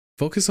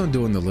Focus on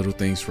doing the little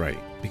things right,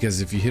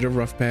 because if you hit a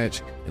rough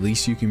patch, at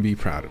least you can be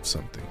proud of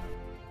something.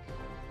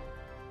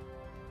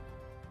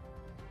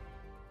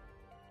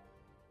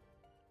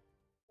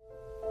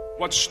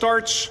 What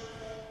starts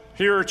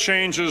here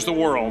changes the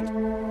world.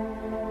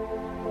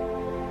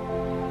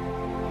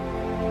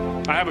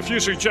 I have a few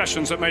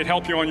suggestions that may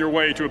help you on your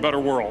way to a better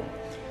world.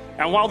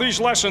 And while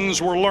these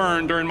lessons were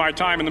learned during my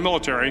time in the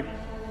military,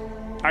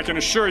 I can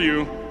assure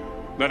you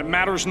that it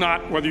matters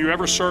not whether you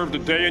ever served a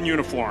day in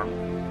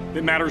uniform.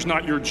 It matters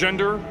not your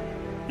gender,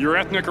 your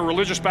ethnic or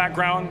religious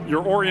background,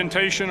 your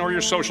orientation, or your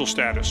social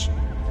status.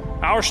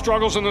 Our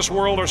struggles in this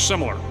world are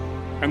similar,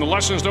 and the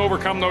lessons to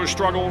overcome those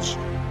struggles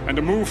and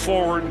to move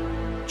forward,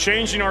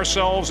 changing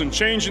ourselves and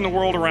changing the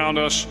world around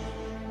us,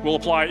 will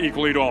apply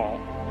equally to all.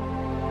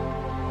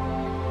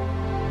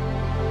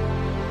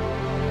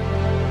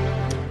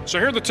 So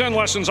here are the 10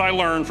 lessons I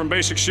learned from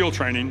basic SEAL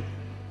training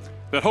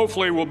that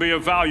hopefully will be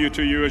of value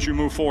to you as you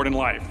move forward in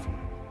life.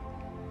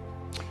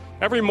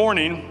 Every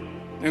morning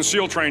in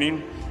SEAL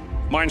training,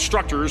 my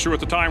instructors, who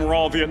at the time were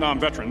all Vietnam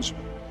veterans,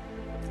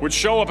 would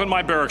show up in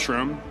my barracks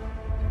room,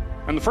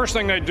 and the first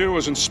thing they'd do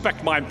was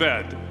inspect my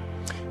bed.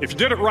 If you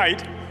did it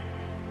right,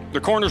 the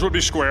corners would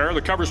be square,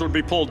 the covers would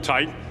be pulled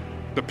tight,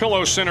 the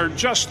pillow centered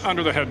just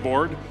under the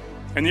headboard,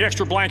 and the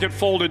extra blanket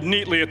folded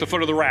neatly at the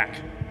foot of the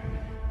rack.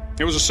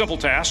 It was a simple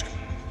task,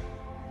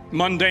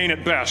 mundane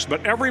at best,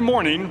 but every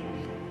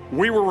morning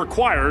we were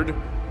required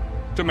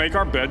to make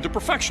our bed to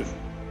perfection.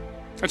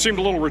 It seemed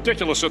a little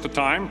ridiculous at the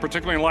time,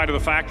 particularly in light of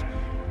the fact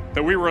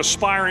that we were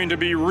aspiring to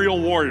be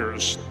real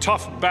warriors,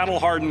 tough,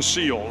 battle-hardened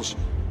SEALs.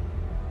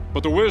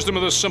 But the wisdom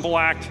of this simple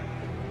act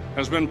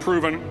has been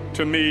proven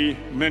to me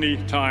many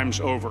times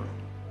over.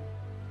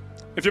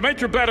 If you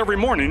make your bed every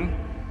morning,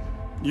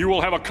 you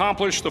will have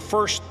accomplished the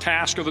first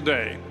task of the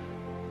day.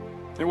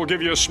 It will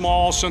give you a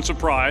small sense of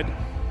pride,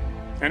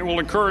 and it will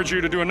encourage you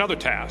to do another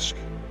task,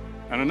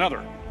 and another,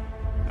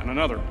 and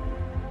another.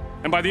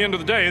 And by the end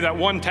of the day, that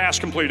one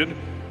task completed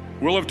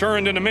will have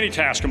turned into many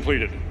tasks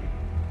completed.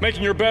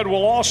 Making your bed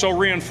will also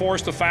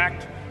reinforce the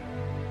fact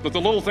that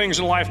the little things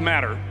in life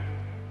matter.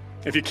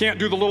 If you can't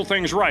do the little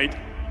things right,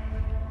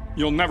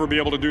 you'll never be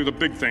able to do the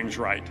big things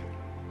right.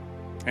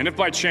 And if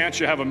by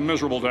chance you have a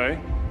miserable day,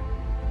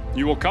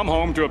 you will come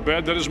home to a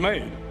bed that is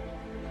made,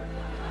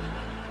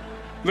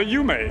 that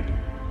you made.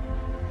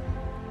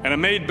 And a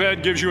made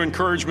bed gives you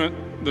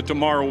encouragement that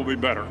tomorrow will be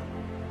better.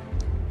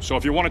 So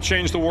if you want to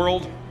change the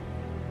world,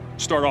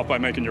 start off by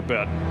making your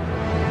bed.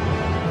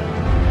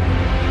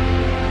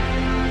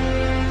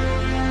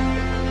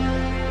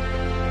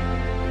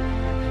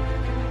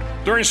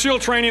 During SEAL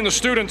training, the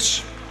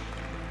students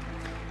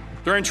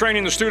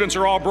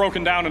are all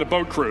broken down into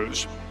boat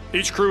crews.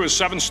 Each crew is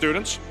 7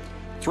 students,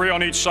 3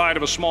 on each side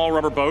of a small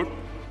rubber boat,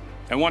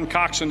 and 1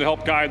 coxswain to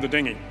help guide the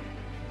dinghy.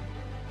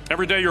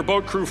 Every day, your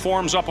boat crew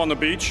forms up on the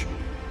beach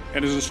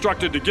and is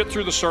instructed to get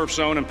through the surf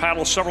zone and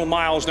paddle several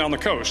miles down the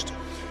coast.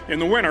 In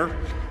the winter,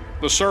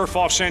 the surf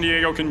off San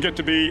Diego can get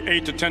to be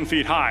 8 to 10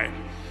 feet high,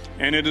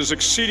 and it is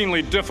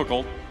exceedingly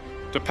difficult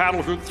to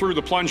paddle through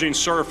the plunging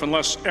surf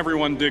unless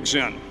everyone digs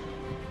in.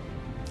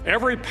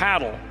 Every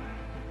paddle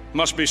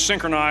must be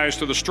synchronized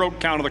to the stroke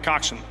count of the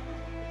coxswain.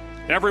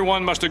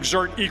 Everyone must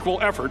exert equal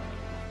effort,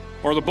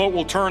 or the boat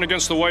will turn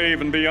against the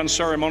wave and be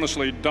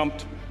unceremoniously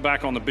dumped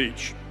back on the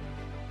beach.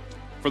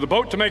 For the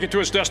boat to make it to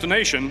its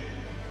destination,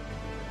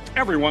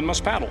 everyone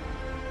must paddle.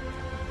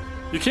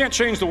 You can't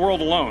change the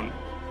world alone.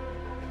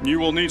 You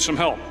will need some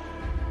help.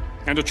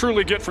 And to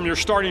truly get from your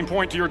starting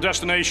point to your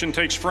destination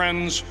takes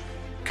friends,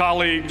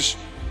 colleagues,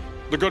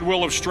 the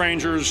goodwill of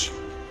strangers,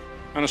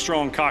 and a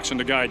strong coxswain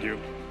to guide you.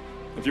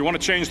 If you want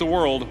to change the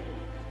world,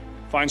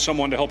 find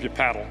someone to help you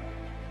paddle.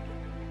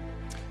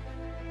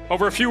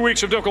 Over a few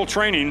weeks of difficult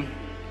training,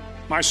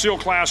 my SEAL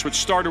class, which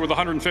started with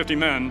 150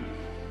 men,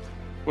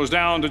 was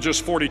down to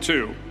just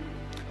 42.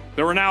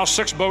 There were now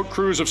 6 boat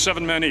crews of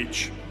 7 men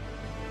each.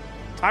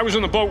 I was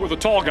in the boat with the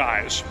tall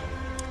guys,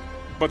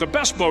 but the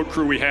best boat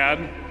crew we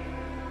had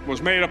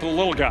was made up of the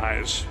little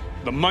guys,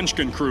 the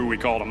Munchkin crew, we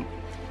called them.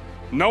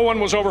 No one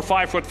was over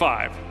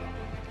 5'5".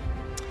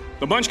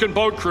 The Munchkin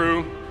boat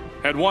crew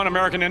had 1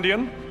 American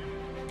Indian,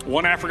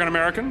 1 African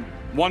American,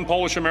 1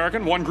 Polish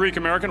American, 1 Greek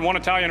American, 1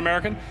 Italian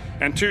American,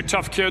 and 2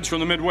 tough kids from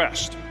the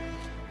Midwest.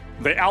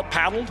 They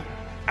out-paddled,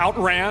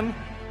 outran,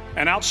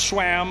 and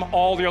outswam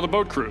all the other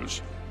boat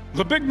crews.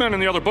 The big men in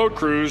the other boat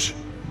crews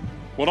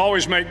would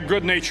always make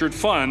good-natured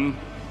fun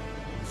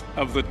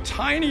of the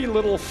tiny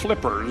little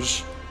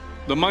flippers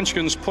the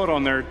Munchkins put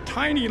on their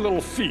tiny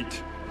little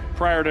feet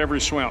prior to every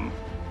swim.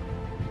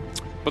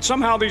 But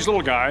somehow these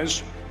little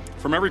guys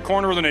from every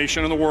corner of the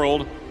nation and the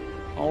world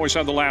always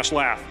had the last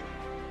laugh,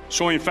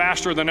 swimming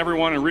faster than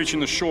everyone and reaching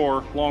the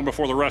shore long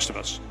before the rest of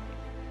us.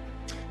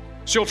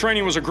 SEAL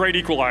training was a great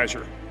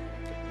equalizer.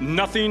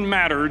 Nothing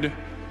mattered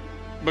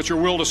but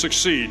your will to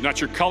succeed,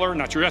 not your color,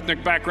 not your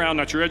ethnic background,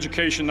 not your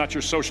education, not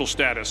your social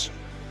status.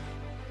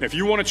 If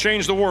you want to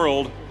change the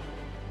world,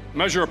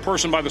 measure a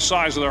person by the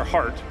size of their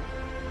heart,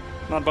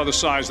 not by the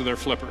size of their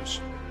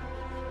flippers.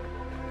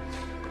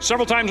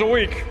 Several times a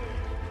week,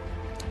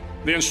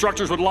 The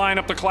instructors would line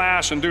up the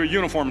class and do a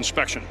uniform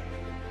inspection.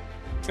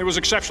 It was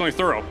exceptionally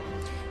thorough.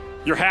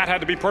 Your hat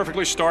had to be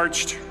perfectly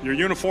starched, your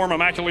uniform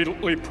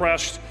immaculately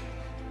pressed,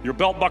 your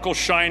belt buckle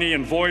shiny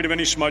and void of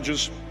any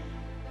smudges.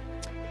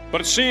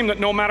 But it seemed that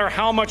no matter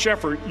how much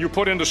effort you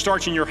put into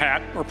starching your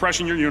hat or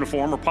pressing your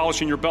uniform or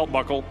polishing your belt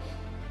buckle,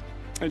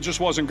 it just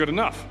wasn't good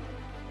enough.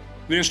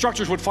 The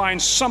instructors would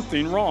find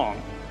something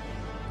wrong.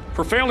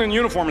 For failing the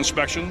uniform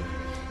inspection,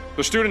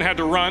 the student had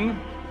to run,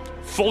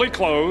 fully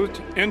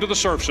clothed, into the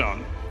surf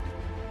zone,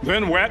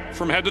 then wet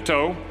from head to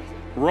toe,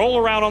 roll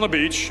around on the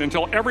beach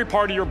until every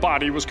part of your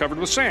body was covered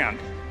with sand.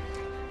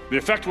 The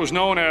effect was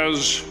known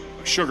as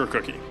a sugar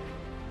cookie.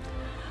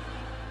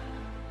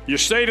 You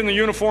stayed in the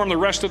uniform the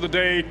rest of the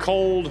day,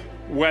 cold,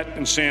 wet,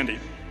 and sandy.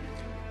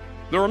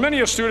 There were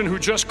many a student who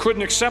just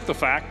couldn't accept the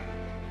fact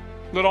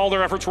that all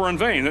their efforts were in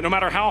vain, that no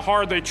matter how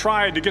hard they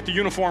tried to get the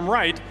uniform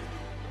right,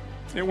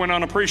 it went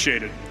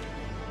unappreciated.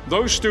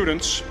 Those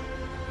students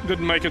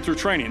didn't make it through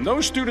training.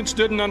 Those students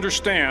didn't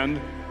understand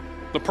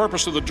the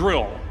purpose of the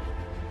drill.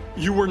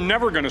 You were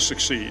never going to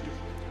succeed.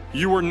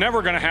 You were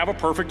never going to have a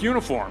perfect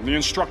uniform. The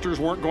instructors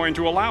weren't going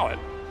to allow it.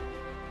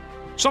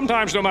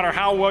 Sometimes, no matter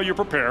how well you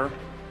prepare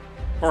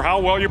or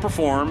how well you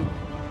perform,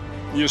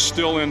 you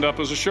still end up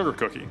as a sugar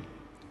cookie.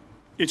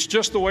 It's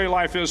just the way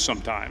life is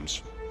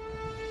sometimes.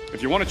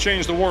 If you want to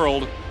change the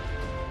world,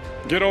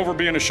 get over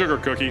being a sugar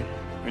cookie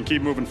and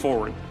keep moving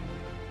forward.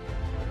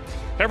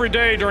 Every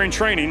day during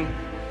training,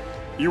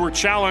 you were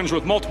challenged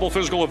with multiple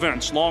physical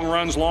events: long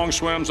runs, long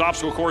swims,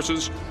 obstacle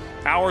courses,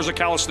 hours of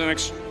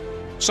calisthenics,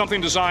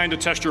 something designed to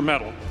test your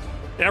mettle.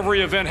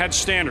 Every event had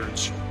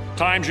standards,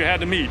 times you had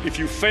to meet. If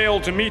you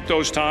failed to meet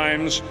those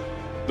times,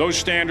 those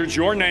standards,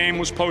 your name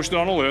was posted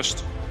on a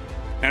list,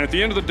 and at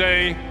the end of the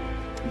day,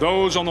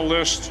 those on the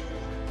list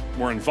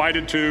were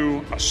invited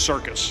to a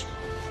circus.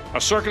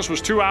 A circus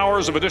was 2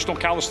 hours of additional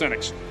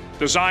calisthenics,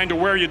 designed to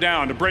wear you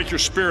down, to break your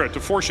spirit, to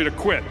force you to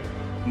quit.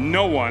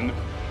 No one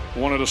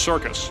wanted a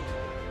circus.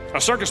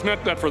 A circus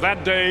meant that for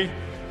that day,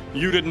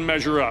 you didn't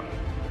measure up.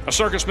 A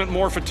circus meant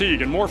more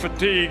fatigue, and more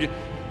fatigue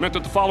meant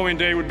that the following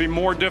day would be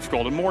more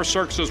difficult, and more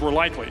circuses were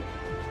likely.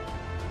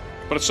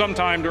 But at some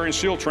time during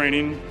SEAL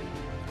training,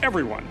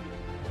 everyone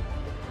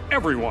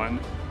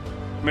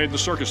made the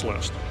circus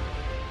list.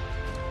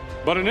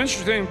 But an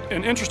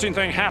interesting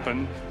thing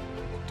happened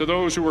to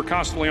those who were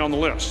constantly on the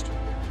list.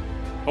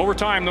 Over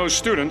time, those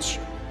students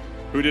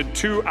who did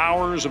 2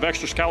 hours of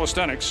extra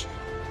calisthenics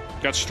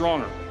got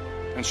stronger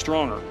and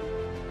stronger.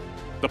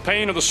 The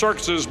pain of the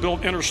circuses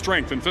built inner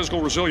strength and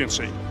physical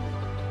resiliency.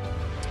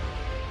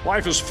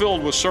 Life is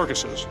filled with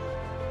circuses.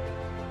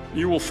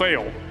 You will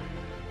fail.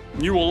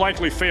 You will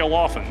likely fail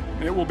often.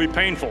 It will be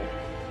painful.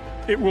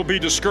 It will be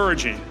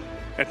discouraging.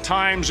 At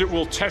times, it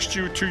will test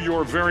you to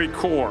your very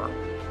core.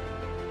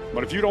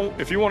 But if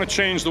you want to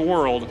change the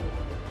world,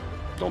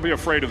 don't be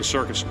afraid of the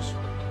circuses.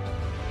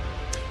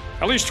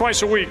 At least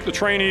twice a week, the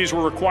trainees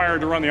were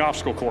required to run the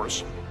obstacle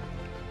course.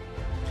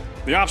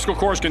 The obstacle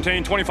course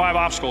contained 25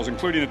 obstacles,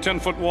 including a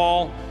 10-foot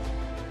wall,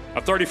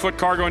 a 30-foot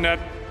cargo net,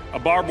 a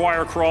barbed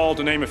wire crawl,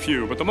 to name a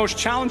few. But the most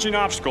challenging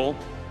obstacle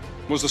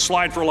was the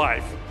slide for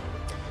life.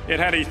 It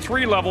had a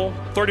 3-level,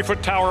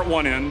 30-foot tower at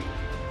one end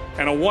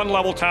and a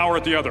 1-level tower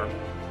at the other.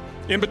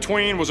 In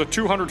between was a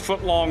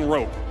 200-foot-long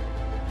rope.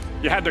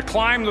 You had to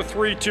climb the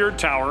 3-tiered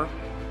tower,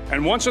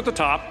 and once at the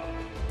top,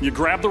 you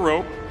grabbed the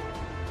rope,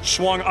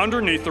 swung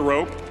underneath the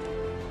rope,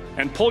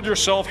 and pulled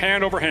yourself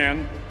hand over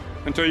hand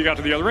until you got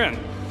to the other end.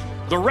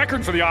 The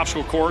record for the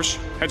obstacle course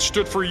had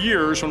stood for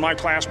years when my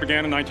class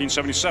began in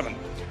 1977.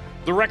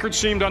 The record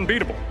seemed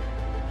unbeatable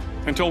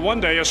until one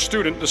day a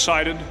student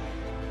decided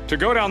to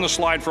go down the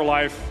slide for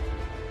life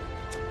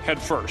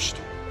head first.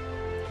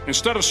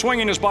 Instead of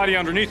swinging his body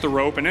underneath the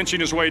rope and inching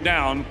his way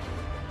down,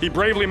 he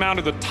bravely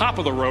mounted the top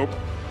of the rope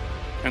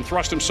and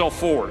thrust himself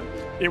forward.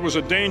 It was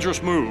a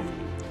dangerous move,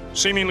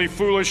 seemingly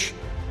foolish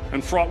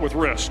and fraught with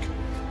risk.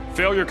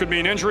 Failure could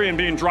mean injury and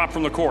being dropped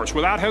from the course.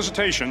 Without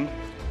hesitation,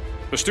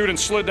 the student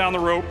slid down the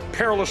rope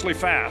perilously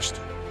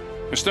fast.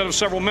 Instead of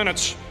several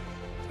minutes,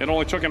 it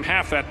only took him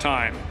half that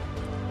time.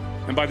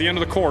 And by the end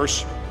of the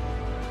course,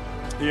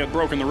 he had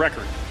broken the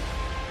record.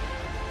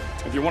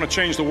 If you want to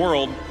change the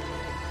world,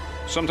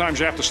 sometimes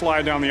you have to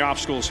slide down the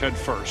obstacles head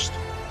first.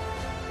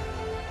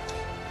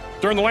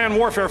 During the land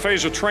warfare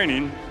phase of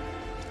training,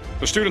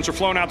 the students are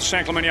flown out to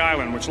San Clemente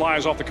Island, which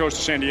lies off the coast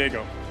of San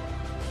Diego.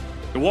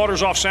 The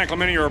waters off San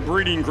Clemente are a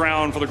breeding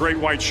ground for the great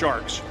white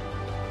sharks.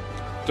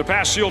 To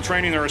pass SEAL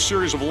training, there are a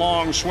series of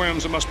long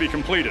swims that must be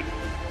completed.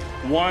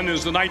 One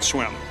is the night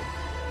swim.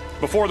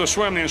 Before the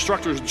swim, the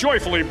instructors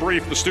joyfully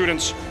brief the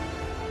students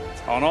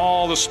on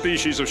all the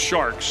species of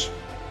sharks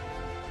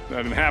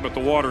that inhabit the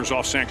waters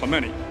off San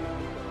Clemente.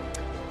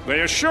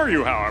 They assure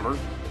you, however,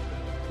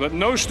 that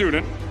no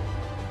student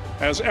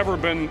has ever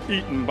been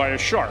eaten by a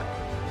shark,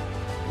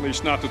 at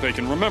least not that they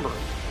can remember.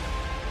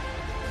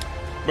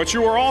 But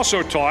you are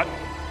also taught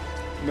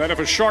that if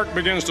a shark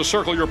begins to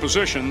circle your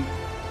position,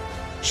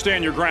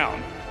 stand your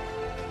ground.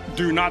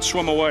 Do not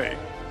swim away.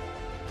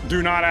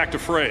 Do not act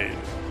afraid.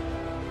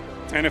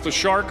 And if the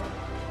shark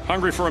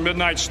hungry for a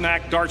midnight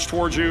snack, darts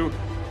towards you,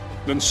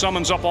 then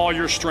summons up all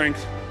your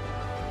strength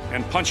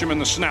and punch him in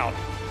the snout,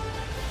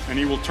 and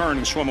he will turn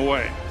and swim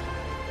away.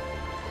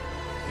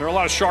 There are a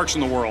lot of sharks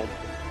in the world.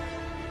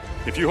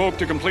 If you hope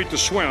to complete the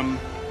swim,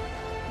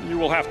 you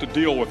will have to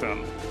deal with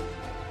them.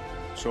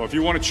 So if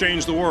you want to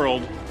change the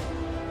world,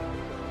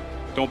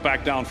 don't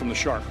back down from the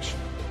sharks.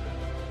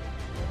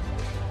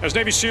 As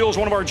Navy SEALs,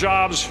 one of our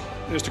jobs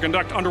is to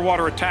conduct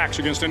underwater attacks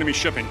against enemy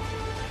shipping.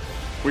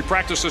 We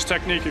practice this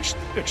technique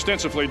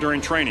extensively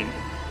during training.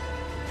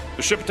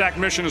 The ship attack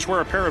mission is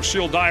where a pair of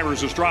SEAL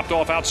divers is dropped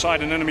off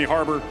outside an enemy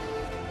harbor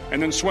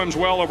and then swims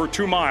well over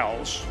 2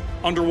 miles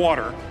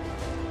underwater,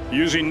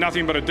 using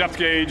nothing but a depth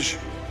gauge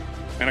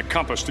and a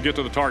compass to get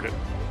to the target.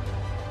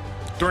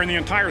 During the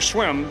entire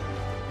swim,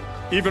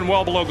 even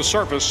well below the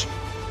surface,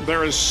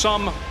 there is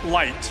some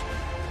light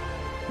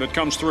that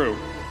comes through.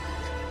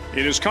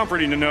 It is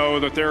comforting to know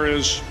that there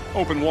is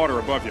open water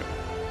above you.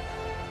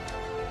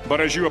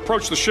 But as you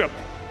approach the ship,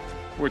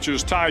 which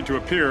is tied to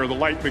a pier, the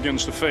light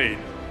begins to fade.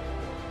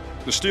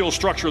 The steel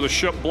structure of the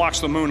ship blocks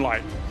the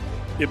moonlight.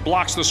 It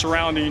blocks the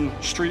surrounding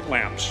street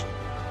lamps.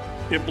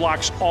 It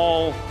blocks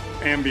all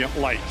ambient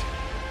light.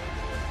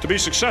 To be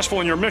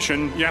successful in your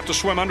mission, you have to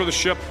swim under the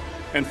ship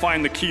and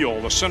find the keel,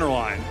 the center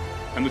line,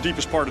 and the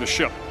deepest part of the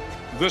ship.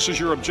 This is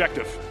your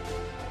objective.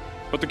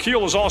 But the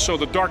keel is also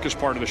the darkest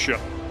part of the ship,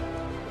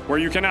 where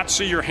you cannot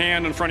see your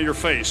hand in front of your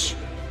face,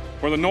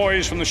 where the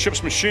noise from the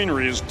ship's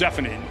machinery is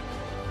deafening,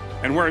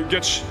 and where it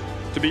gets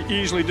to be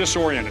easily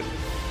disoriented,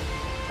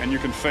 and you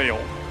can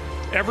fail.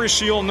 Every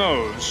SEAL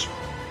knows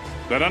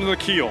that under the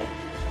keel,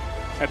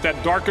 at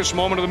that darkest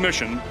moment of the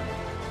mission,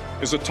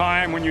 is a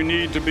time when you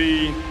need to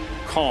be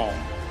calm,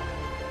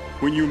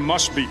 when you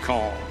must be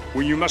calm,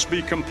 when you must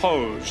be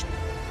composed,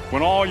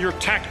 when all your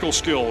tactical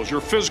skills,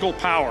 your physical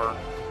power,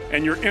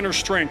 and your inner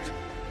strength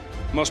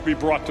must be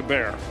brought to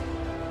bear.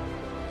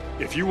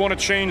 If you want to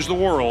change the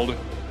world,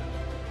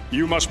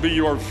 you must be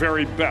your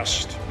very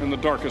best in the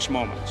darkest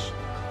moments.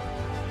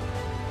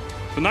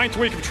 The 9th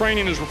week of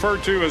training is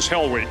referred to as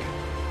Hell Week.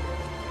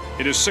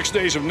 It is 6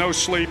 days of no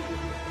sleep,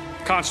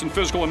 constant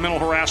physical and mental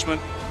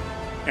harassment,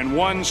 and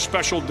one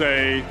special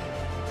day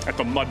at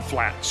the Mud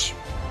Flats.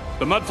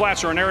 The Mud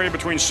Flats are an area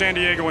between San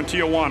Diego and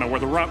Tijuana where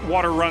the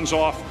water runs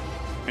off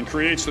and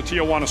creates the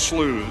Tijuana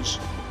Sloughs,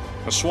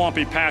 a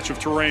swampy patch of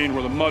terrain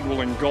where the mud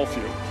will engulf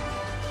you.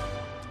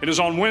 It is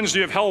on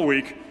Wednesday of Hell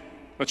Week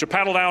that you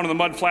paddle down to the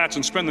Mud Flats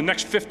and spend the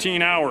next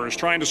 15 hours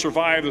trying to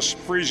survive this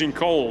freezing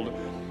cold,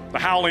 the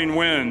howling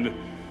wind,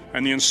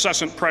 and the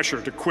incessant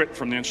pressure to quit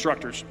from the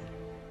instructors.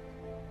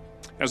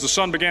 As the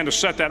sun began to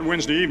set that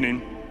Wednesday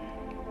evening,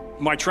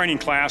 my training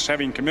class,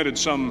 having committed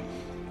some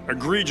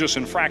egregious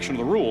infraction of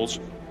the rules,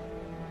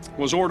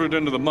 was ordered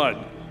into the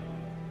mud.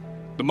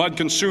 The mud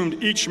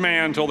consumed each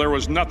man till there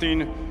was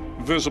nothing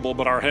visible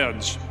but our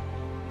heads.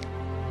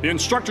 The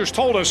instructors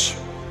told us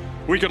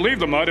we could leave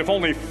the mud if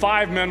only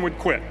 5 men would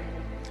quit.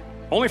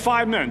 Only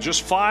 5 men,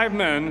 just 5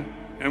 men,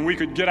 and we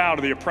could get out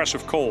of the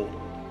oppressive cold.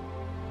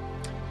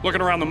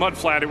 Looking around the mud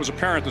flat, it was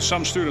apparent that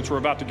some students were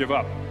about to give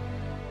up.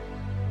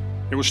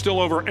 It was still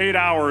over 8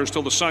 hours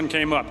till the sun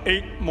came up.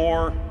 8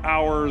 more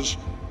hours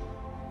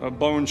of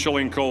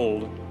bone-chilling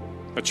cold.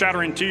 The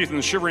chattering teeth and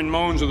the shivering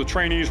moans of the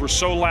trainees were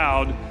so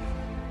loud,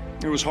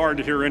 it was hard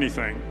to hear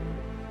anything.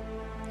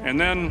 And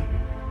then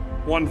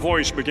one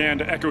voice began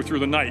to echo through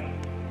the night.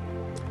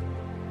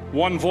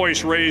 One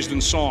voice raised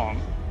in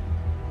song.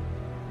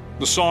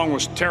 The song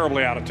was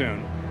terribly out of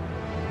tune,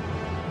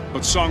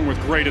 but sung with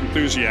great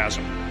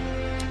enthusiasm.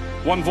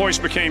 One voice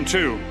became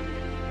 2,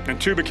 and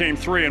 2 became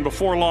 3, and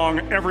before long,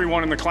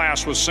 everyone in the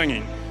class was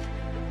singing.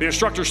 The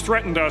instructors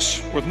threatened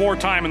us with more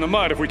time in the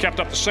mud if we kept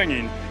up the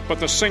singing, but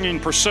the singing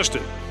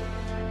persisted,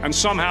 and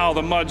somehow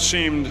the mud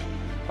seemed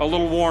a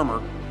little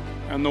warmer,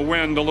 and the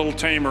wind a little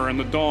tamer, and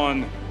the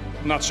dawn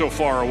not so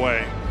far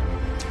away.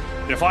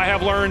 If I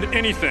have learned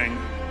anything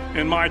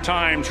in my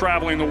time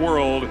traveling the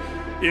world,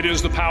 it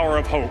is the power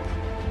of hope,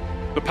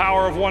 the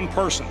power of one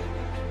person,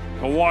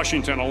 a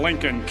Washington, a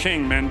Lincoln,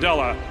 King,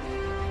 Mandela,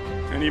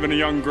 and even a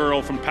young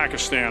girl from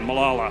Pakistan,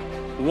 Malala.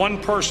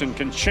 One person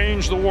can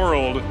change the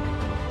world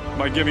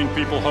by giving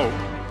people hope.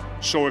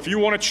 So if you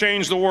want to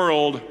change the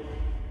world,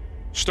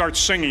 start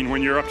singing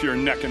when you're up to your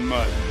neck in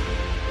mud.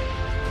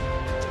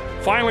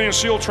 Finally, in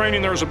SEAL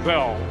training, there's a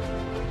bell.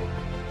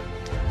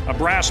 A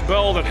brass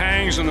bell that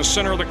hangs in the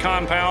center of the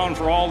compound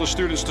for all the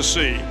students to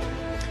see.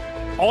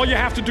 All you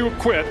have to do to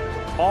quit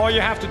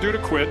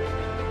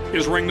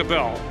is ring the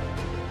bell.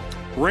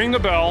 Ring the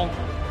bell,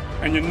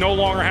 and you no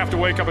longer have to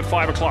wake up at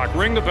 5 o'clock.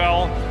 Ring the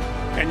bell,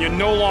 and you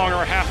no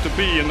longer have to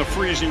be in the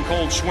freezing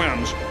cold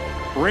swims.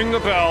 Ring the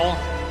bell,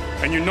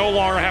 and you no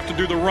longer have to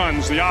do the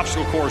runs, the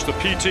obstacle course, the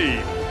PT,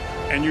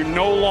 and you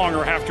no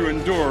longer have to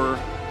endure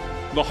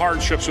the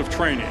hardships of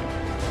training.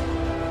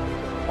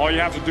 All you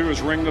have to do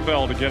is ring the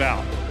bell to get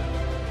out.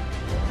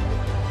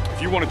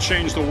 If you want to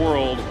change the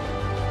world,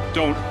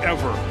 don't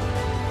ever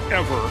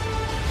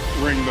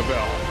ring the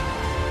bell.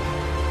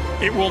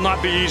 It will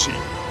not be easy.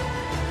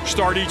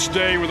 Start each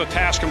day with a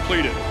task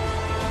completed.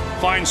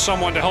 Find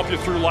someone to help you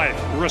through life.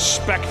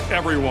 Respect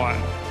everyone.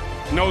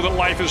 Know that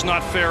life is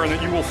not fair and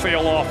that you will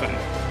fail often.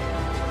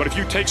 But if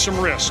you take some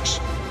risks,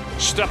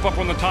 step up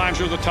when the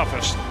times are the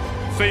toughest,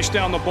 face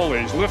down the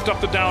bullies, lift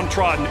up the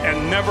downtrodden,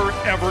 and never,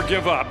 ever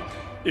give up.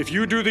 If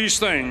you do these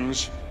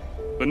things,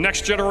 the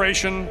next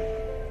generation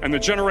and the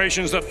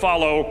generations that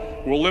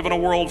follow will live in a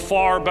world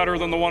far better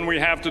than the one we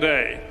have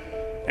today.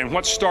 And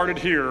what started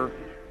here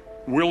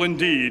will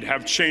indeed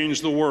have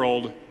changed the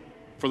world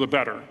for the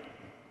better.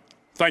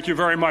 Thank you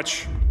very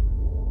much.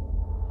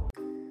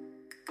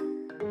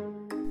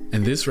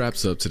 And this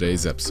wraps up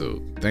today's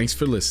episode. Thanks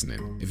for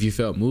listening. If you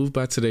felt moved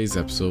by today's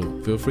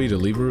episode, feel free to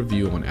leave a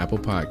review on Apple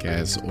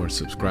Podcasts or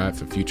subscribe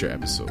for future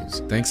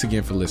episodes. Thanks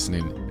again for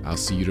listening. I'll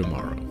see you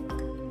tomorrow.